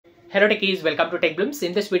Hello techies, welcome to Tech Blooms.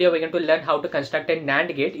 In this video, we're going to learn how to construct a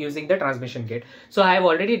NAND gate using the transmission gate. So I have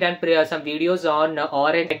already done some videos on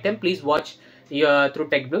OR and them. Please watch through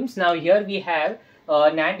Tech Blooms. Now here we have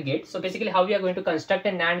NAND gate. So basically how we are going to construct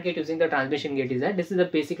a NAND gate using the transmission gate is that this is the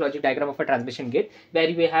basic logic diagram of a transmission gate where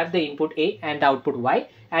we have the input A and the output Y,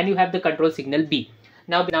 and you have the control signal B.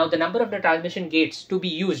 Now the number of the transmission gates to be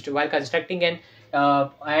used while constructing an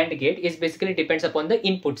AND gate is basically depends upon the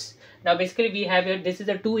inputs. Now basically we have here, this is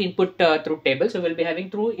a 2 input truth table, so we'll be having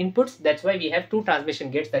 2 inputs. That's why we have 2 transmission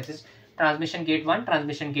gates, that is transmission gate 1,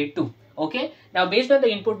 transmission gate 2. Okay, now based on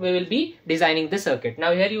the input we will be designing the circuit.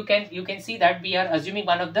 Now here you can see that we are assuming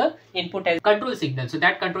one of the input as control signal, so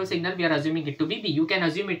that control signal we are assuming it to be B. You can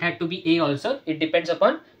assume it had to be A also, it depends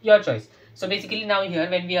upon your choice. So basically now here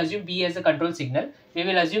when we assume B as a control signal, we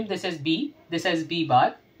will assume this is B, this is B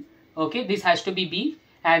bar. Okay, this has to be B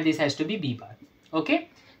and this has to be B bar. Okay,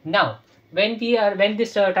 now when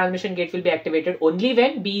this transmission gate will be activated only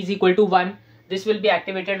when B is equal to 1. This will be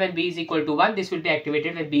activated when B is equal to 1. This will be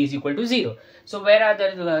activated when B is equal to 0. So where are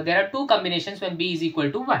there are 2 combinations when B is equal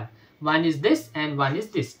to 1. One is this and one is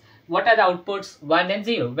this. What are the outputs? 1 and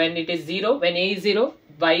 0. When it is 0, when A is 0,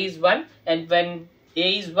 Y is 1, and when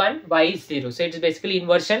A is 1, Y is 0. So it is basically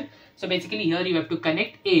inversion. So basically here you have to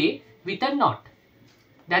connect A with a NOT.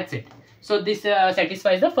 That's it. So this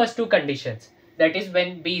satisfies the first 2 conditions. That is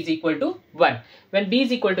when B is equal to 1. When B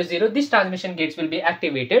is equal to 0, this transmission gates will be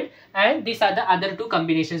activated, and these are the other 2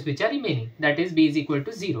 combinations which are remaining. That is B is equal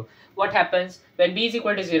to 0. What happens when B is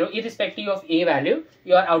equal to 0, irrespective of A value,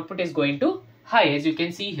 your output is going to high, as you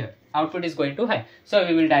can see here. Output is going to high. So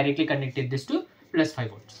we will directly connect this to plus 5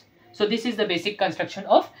 volts. So this is the basic construction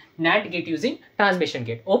of NAND gate using transmission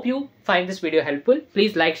gate. Hope you find this video helpful.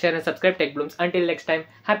 Please like, share and subscribe Tech Blooms. Until next time,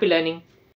 happy learning.